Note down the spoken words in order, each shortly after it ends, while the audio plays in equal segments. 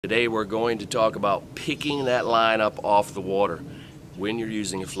Today we're going to talk about picking that line up off the water when you're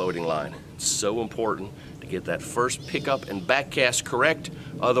using a floating line. It's so important to get that first pickup and back cast correct,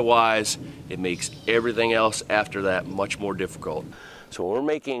 otherwise it makes everything else after that much more difficult. So when we're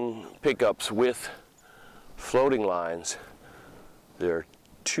making pickups with floating lines, there are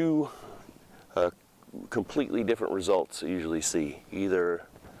two completely different results you usually see. Either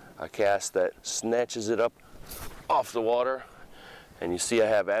a cast that snatches it up off the water, and you see I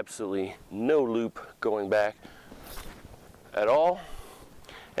have absolutely no loop going back at all.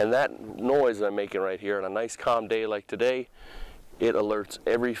 And that noise I'm making right here on a nice calm day like today, it alerts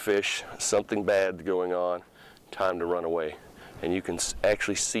every fish something bad going on, time to run away. And you can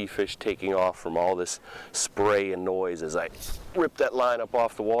actually see fish taking off from all this spray and noise as I rip that line up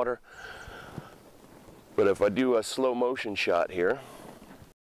off the water. But if I do a slow motion shot here,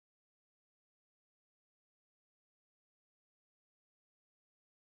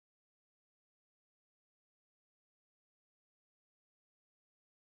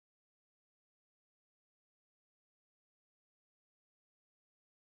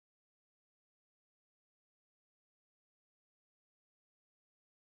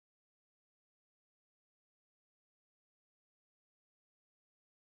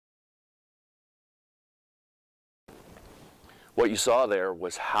 what you saw there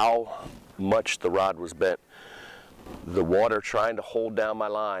was how much the rod was bent. The water trying to hold down my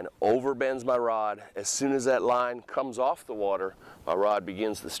line overbends my rod. As soon as that line comes off the water, my rod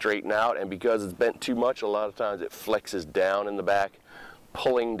begins to straighten out, and because it's bent too much, a lot of times it flexes down in the back,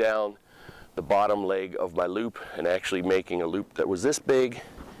 pulling down the bottom leg of my loop and actually making a loop that was this big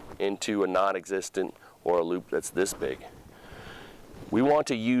into a non-existent or a loop that's this big. We want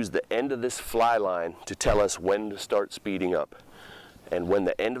to use the end of this fly line to tell us when to start speeding up. And when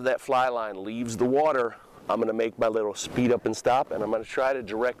the end of that fly line leaves the water, I'm going to make my little speed up and stop, and I'm going to try to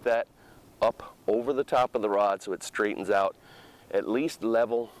direct that up over the top of the rod so it straightens out at least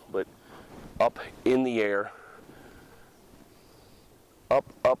level, but up in the air. Up,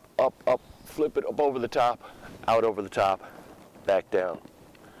 up, up, up, flip it up over the top, out over the top, back down.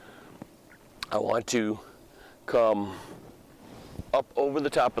 I want to come up over the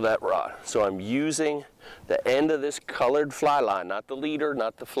top of that rod. So I'm using the end of this colored fly line, not the leader,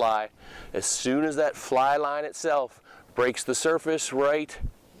 not the fly. As soon as that fly line itself breaks the surface right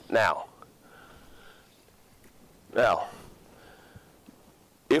now. Now,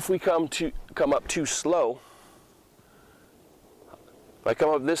 if we come up too slow, if I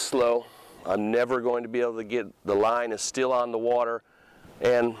come up this slow, I'm never going to be able to get, the line is still on the water,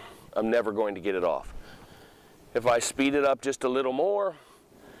 and I'm never going to get it off. If I speed it up just a little more,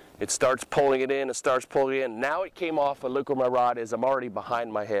 it starts pulling it in, it starts pulling it in. Now it came off, I look where my rod is, I'm already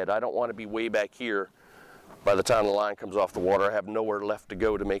behind my head. I don't want to be way back here. By the time the line comes off the water, I have nowhere left to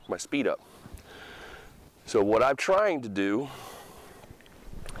go to make my speed up. So what I'm trying to do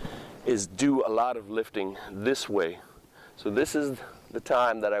is do a lot of lifting this way. So this is the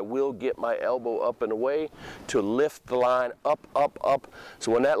time that I will get my elbow up and away to lift the line up, up, up.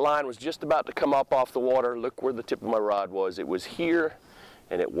 So when that line was just about to come up off the water, look where the tip of my rod was. It was here,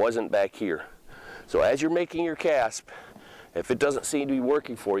 and it wasn't back here. So as you're making your cast, if it doesn't seem to be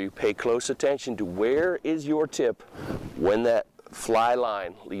working for you, pay close attention to where is your tip when that fly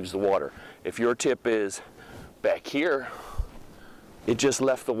line leaves the water. If your tip is back here, it just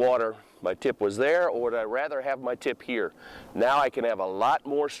left the water. My tip was there, or would I rather have my tip here? Now I can have a lot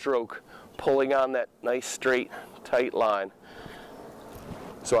more stroke pulling on that nice straight tight line.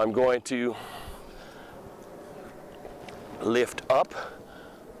 So I'm going to lift up,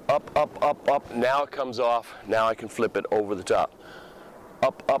 up, up, up, up. Now it comes off. Now I can flip it over the top.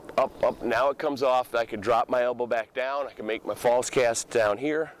 Up, up, up, up. Now it comes off. I can drop my elbow back down. I can make my false cast down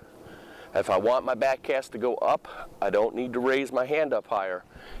here. If I want my back cast to go up, I don't need to raise my hand up higher.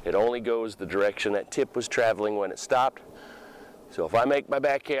 It only goes the direction that tip was traveling when it stopped. So if I make my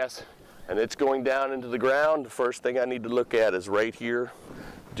back cast and it's going down into the ground, the first thing I need to look at is right here.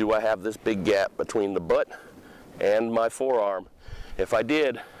 Do I have this big gap between the butt and my forearm? If I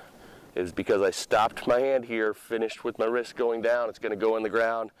did, it's because I stopped my hand here, finished with my wrist going down. It's going to go in the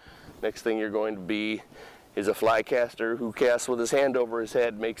ground. Next thing you're going to be is a fly caster who casts with his hand over his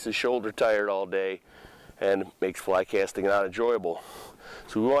head, makes his shoulder tired all day, and makes fly casting not enjoyable.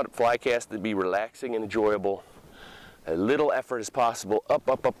 So we want fly casting to be relaxing and enjoyable. As little effort as possible, up,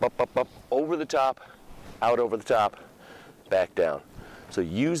 up, up, up, up, up, over the top, out over the top, back down. So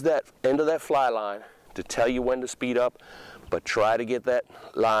use that end of that fly line to tell you when to speed up, but try to get that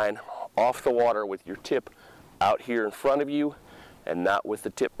line off the water with your tip out here in front of you and not with the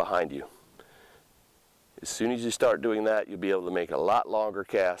tip behind you. As soon as you start doing that, you'll be able to make a lot longer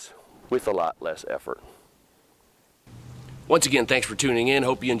casts with a lot less effort. Once again, thanks for tuning in.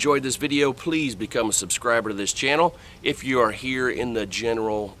 Hope you enjoyed this video. Please become a subscriber to this channel. If you are here in the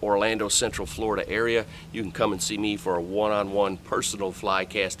general Orlando, Central Florida area, you can come and see me for a one-on-one personal fly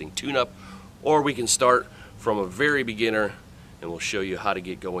casting tune-up, or we can start from a very beginner and we'll show you how to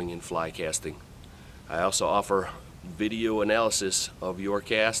get going in fly casting. I also offer video analysis of your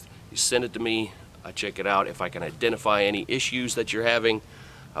cast. You send it to me, I check it out. If I can identify any issues that you're having,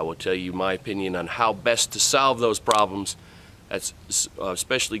 I will tell you my opinion on how best to solve those problems. That's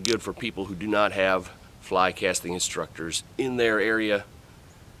especially good for people who do not have fly casting instructors in their area.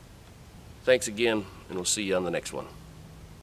 Thanks again, and we'll see you on the next one.